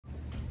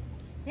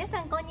皆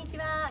さんこんにち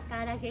は。カ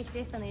ーラーフェイス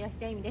レストの吉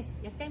田由美です。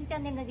吉田由美チャ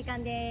ンネルの時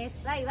間で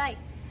す。わいわい。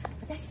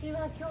私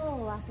は今日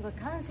はすごい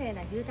閑静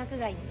な住宅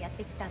街にやっ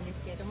てきたんで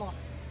すけれども、こ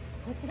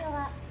ちら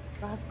は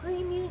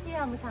Wakuiミュージ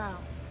アムさ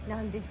んな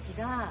んです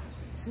が、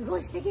すご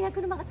い素敵な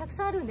車がたく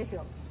さんあるんです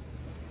よ。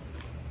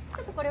ち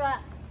ょっとこれ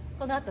は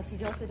この後試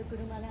乗する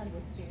車なんで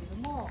すけれ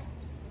ども、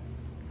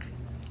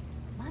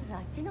まずあ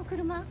っちの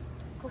車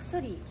こっ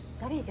そり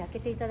ガレージ開け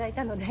ていただい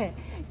たので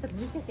ちょっと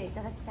見せてい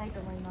ただきたいと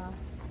思います。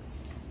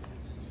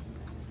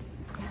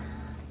じゃあ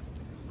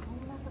こ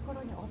んなとこ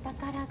ろにお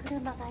宝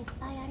車がいっ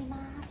ぱいあります。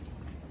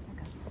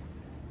なんか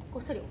こ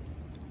っそり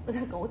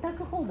なんかオタ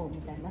ク訪問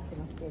みたいになって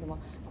ますけれども、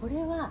これ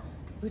は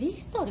ブリ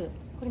ストル、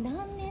これ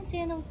何年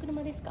製の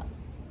車ですか？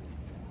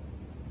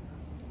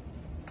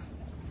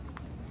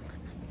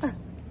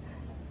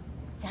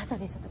じゃあ後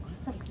でちょっとこ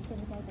っそり聞いて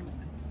みたいと思い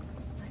ま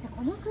す。そして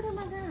この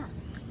車が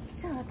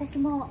実は私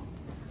も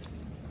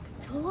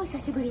超久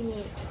しぶり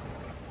に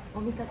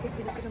お見かけ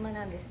する車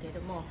なんですけれ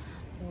ども、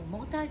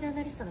モータージャー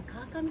ナリストの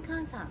川上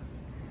完さん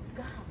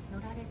が乗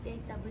られてい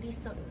たブリス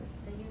トルと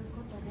いう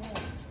ことで、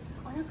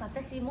なんか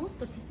私もっ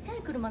とちっちゃ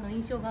い車の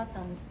印象があっ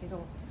たんですけど、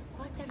こ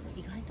うやってやると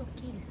意外と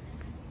大きいですね。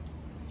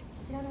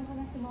こちらのお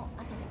話も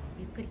後で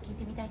ゆっくり聞い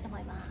てみたいと思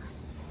います。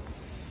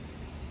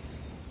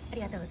あ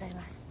りがとうござい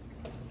ます。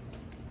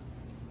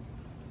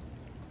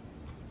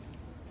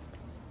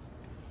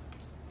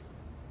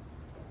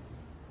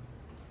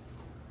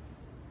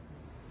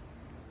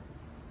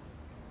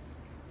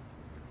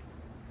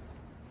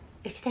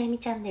吉田由美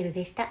チャンネル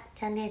でした。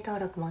チャンネル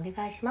登録もお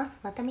願いします。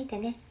また見て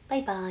ね。バ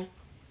イバイ。